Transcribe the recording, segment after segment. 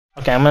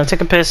Okay, I'm gonna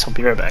take a piss. I'll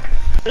be right back.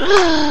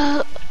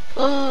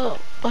 Oh,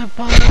 my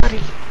body.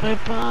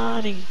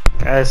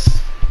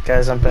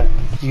 Guys, I'm back.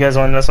 You guys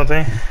want to know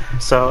something?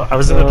 So I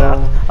was in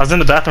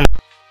the bathroom.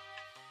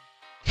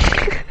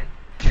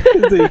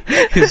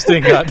 His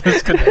thing got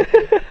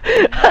disconnected.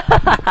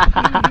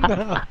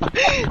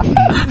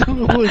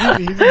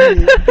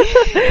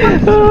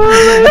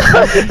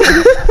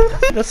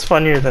 That's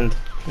funnier than.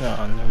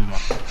 No, never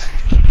mind.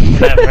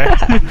 Never.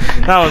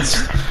 That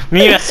was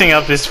me messing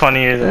up is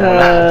funnier than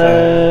what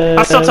happened.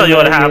 I'll still tell you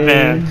what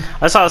happened.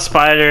 I saw a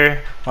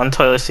spider on the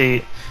toilet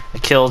seat. I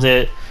killed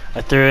it.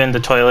 I threw it in the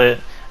toilet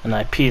and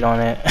I peed on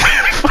it.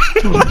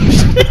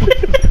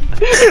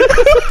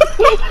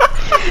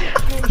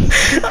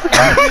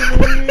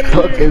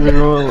 Fuck is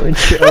wrong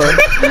with you?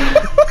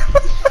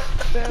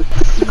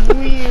 That's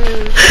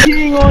weird.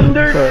 Peeing on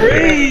their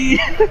grave.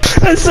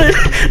 I said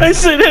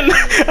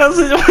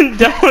when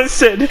Dallin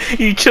said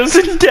you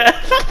chosen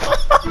death.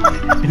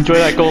 Enjoy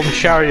that golden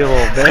shower, you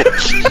little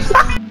bitch.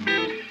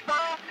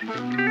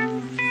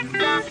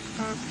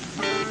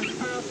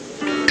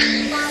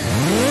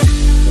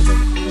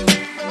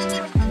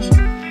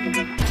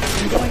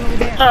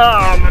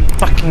 Oh, my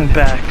fucking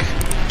back.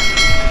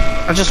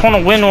 I just want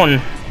to win one.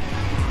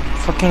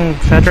 Fucking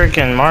Frederick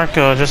and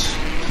Marco, just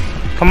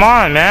come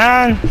on,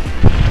 man.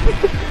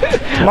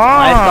 Come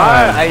on.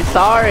 I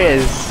saw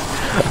it.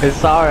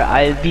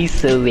 I'll be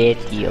so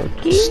with you,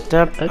 okay?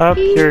 Step up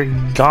your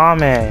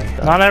game.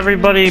 Not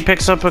everybody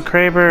picks up a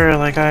Kraber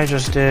like I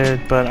just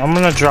did, but I'm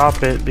gonna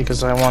drop it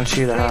because I want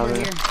you to have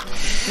it.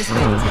 This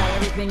thing's got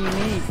everything you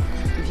need.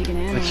 If you can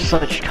handle With it.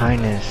 such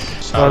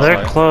kindness. Oh,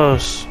 they're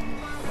close.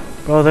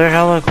 Bro, they're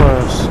hella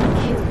close.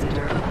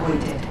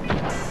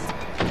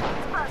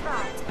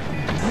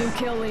 New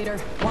kill leader.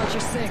 Watch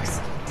your 6.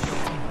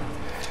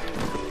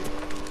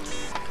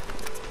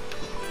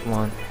 Come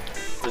on.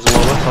 There's a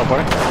little bit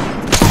somewhere.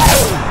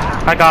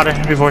 I got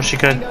her before she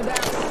could.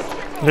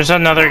 There's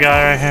another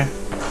guy right here.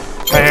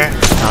 Right here.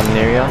 I'm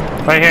near you.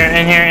 Right here,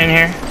 in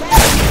here.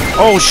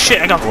 Oh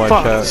shit, I got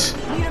fucked.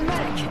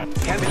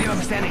 Can't believe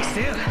I'm standing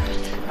still.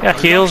 Got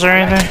heals or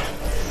anything?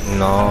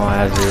 No,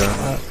 I have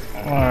 0.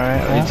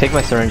 Alright. You take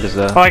my syringes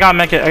though. Oh, I got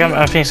Mech it. I got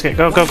a Phoenix kit.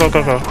 Go.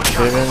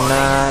 Should've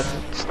not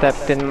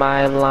stepped in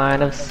my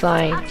line of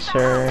sight,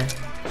 sir.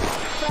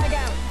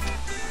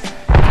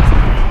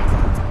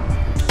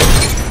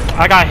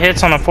 I got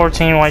hits on a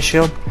 14 white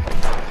shield.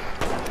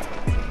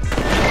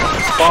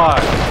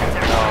 Fuck.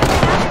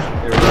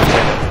 They were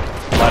rotated.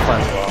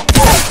 Lifeline as well.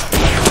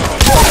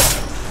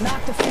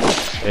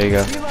 There you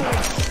go.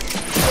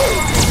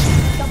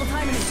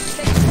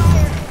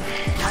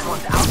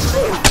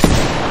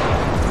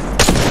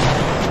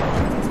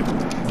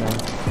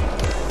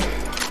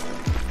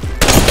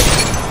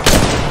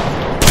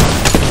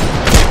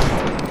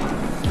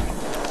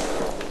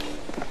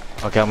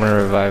 Okay, I'm gonna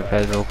revive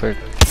head real quick.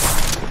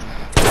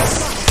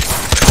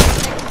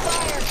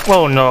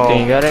 Oh no. Can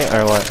you get it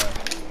or what?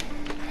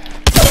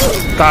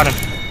 Got him.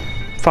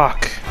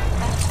 Fuck.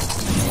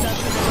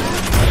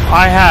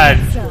 I had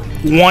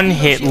 1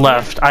 hit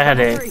left. I had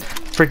a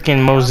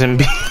freaking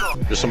Mozambique.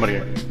 There's somebody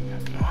here.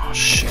 Oh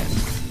shit.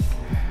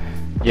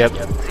 Yep.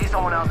 See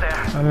someone out there.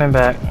 I'm in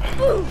back.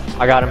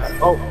 I got him.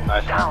 Oh,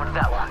 nice. Down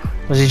that one.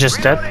 Was he just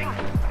dead?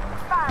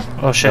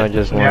 Oh No, shit.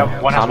 just one. Yeah,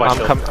 one has white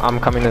shield. I'm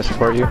coming to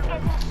support you.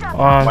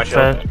 I'm White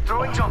fed.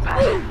 Throwing jump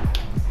pad.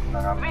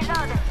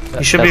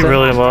 You should be That's it?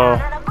 really low.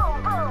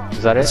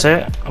 Is that it? That's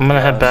it? I'm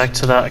gonna head back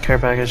to that care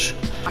package.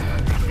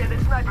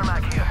 Extended sniper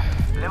mag here.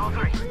 Level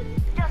 3.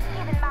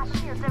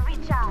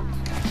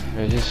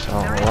 There's just a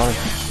lot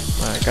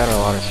of. I got a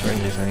lot of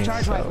syringes. I need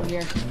Charge to rifle sell.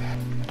 here.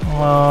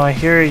 Oh, I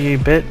hear you,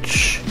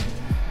 bitch.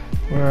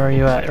 Where are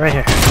you at? Right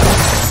here.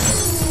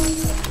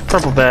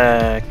 Purple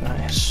bag.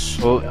 Nice.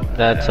 Oh,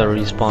 that's a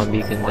respawn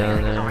beacon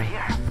down there.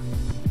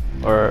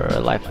 Or a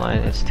lifeline.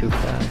 It's too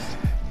fast.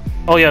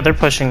 Oh yeah, they're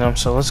pushing them,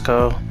 so let's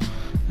go.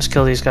 Let's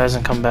kill these guys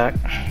and come back.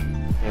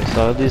 Yeah,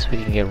 so at least we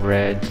can get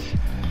reds.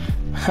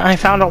 I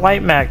found a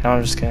white mag. No,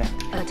 I'm just kidding.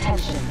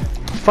 Attention.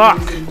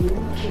 Fuck!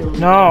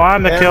 No,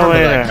 I'm the kill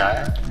leader.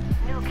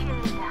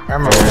 I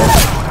remember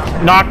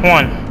that. Knock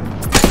one.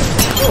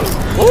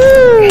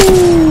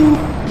 Woo!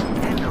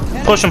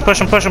 Push him.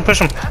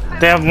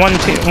 They have one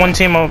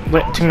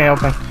teammate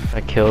open.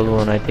 I killed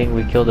one. I think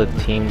we killed a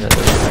team that.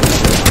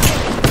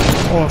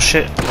 Oh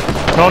shit.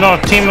 No,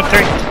 team of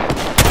 3.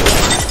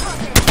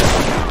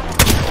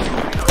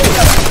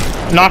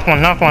 Knock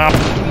one.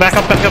 Back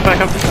up. What the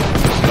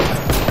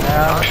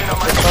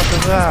fuck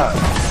is that?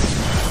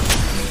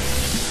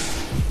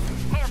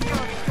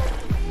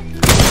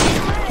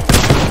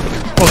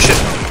 Oh shit.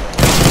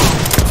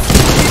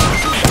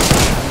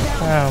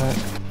 Damn it.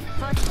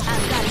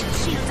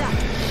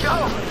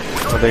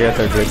 Oh, they got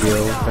their good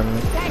deal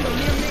coming.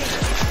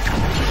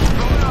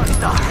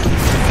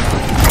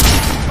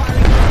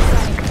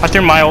 I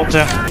threw my ult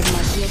too.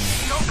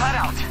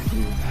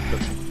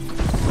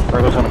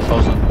 Virgo's gonna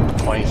close in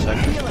 20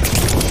 seconds.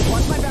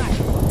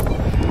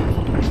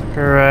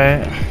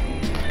 Right.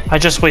 I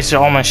just wasted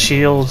all my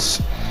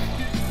shields.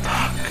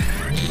 Fuck.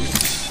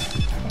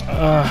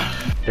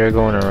 They're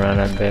going around,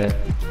 I bet.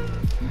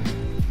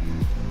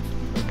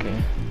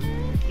 Okay.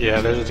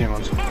 Yeah, there's a team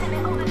on.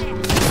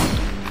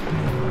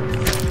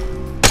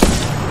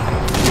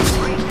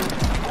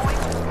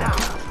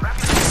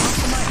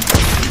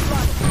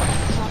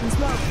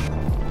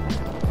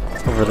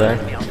 Over there.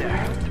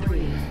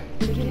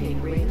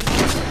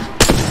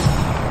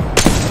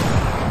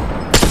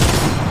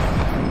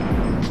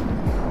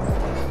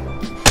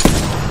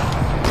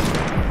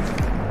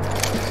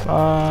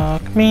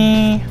 Fuck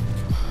me,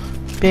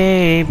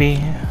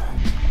 baby.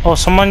 Oh,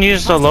 someone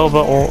used the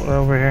Loba ult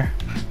over here.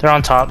 They're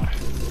on top.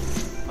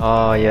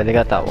 Oh yeah, they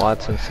got that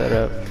Watson set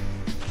up.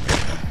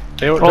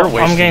 They're Oh, I'm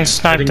wasting getting it.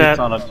 sniped I think at. it's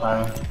on a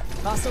time.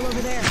 Hostile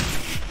over there.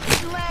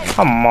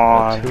 Come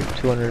on.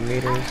 200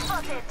 meters.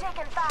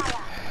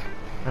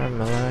 I'm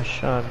my last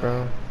shot,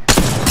 bro.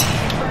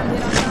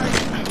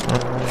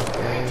 Alright,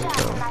 there you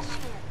go.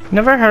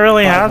 Never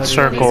really had 500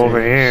 circle over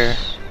meters.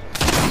 here.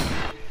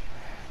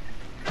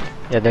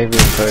 Yeah, they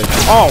reinforced.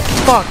 Oh,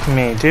 fuck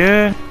me,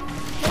 dude.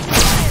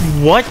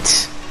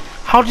 What?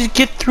 How did you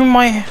get through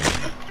my...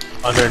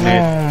 Underneath.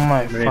 Oh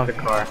my Underneath the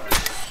fucking car.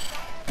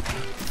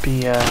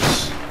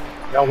 BS.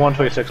 Got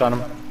 126 on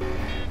him.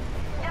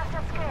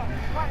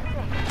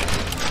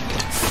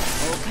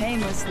 Old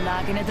Painless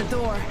knocking at the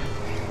door.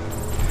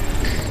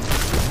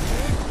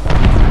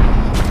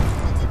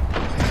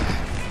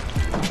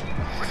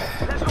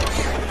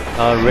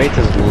 Rate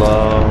is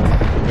low.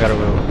 We gotta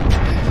move.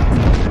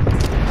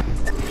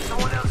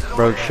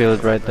 Broke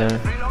shield right there.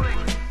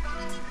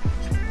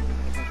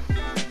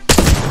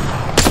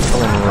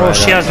 Oh,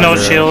 she has no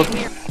shield.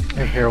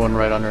 I hear one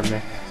right under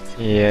me.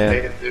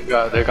 Yeah.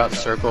 They got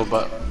circle,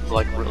 but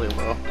like really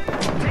low.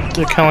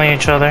 They're killing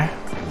each other.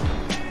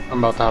 I'm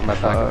about to have my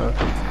back.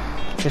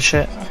 Good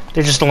shit.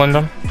 They just linned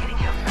them.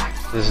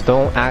 Just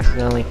don't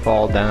accidentally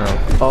fall down.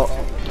 Oh,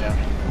 yeah.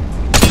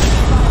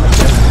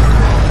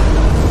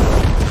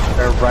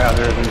 They're right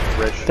under the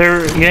bridge.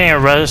 They're getting a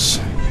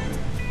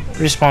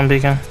respawn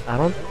beacon.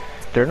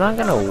 They're not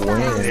gonna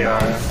win.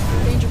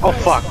 Oh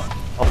fuck.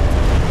 Oh.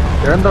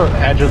 They're on the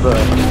edge of the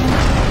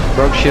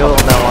Broke shield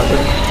on that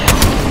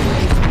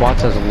Watson.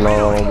 Watson's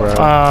low, bro.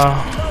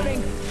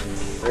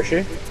 Where is she?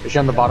 Is she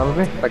on the bottom of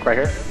me? Like right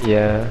here?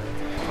 Yeah.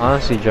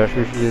 Honestly, Josh,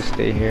 we should just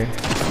stay here.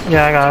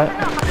 Yeah, I got it.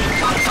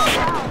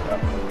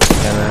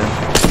 Yeah, man.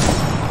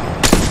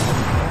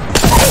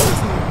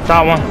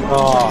 Got one.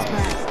 Oh.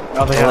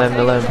 Now they have.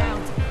 The limb.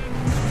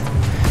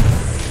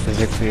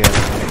 Physically, I don't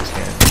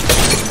understand.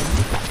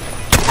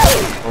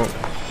 Oh.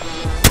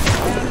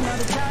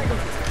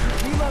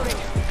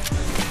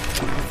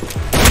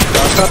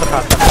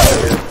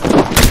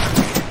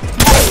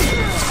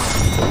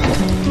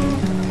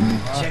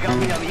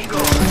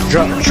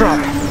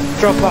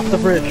 Drop off the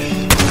bridge.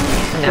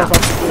 Yeah.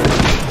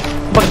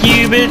 Fuck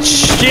you, bitch!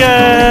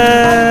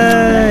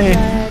 Yay!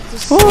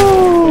 Woo!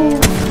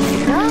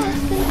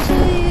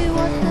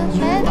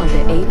 You are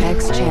the Apex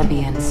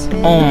champions.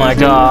 Oh my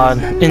god.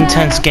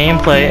 Intense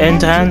gameplay.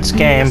 Intense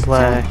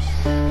gameplay.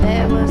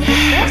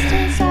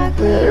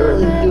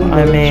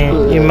 I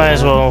mean, you might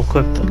as well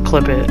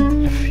clip it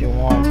if you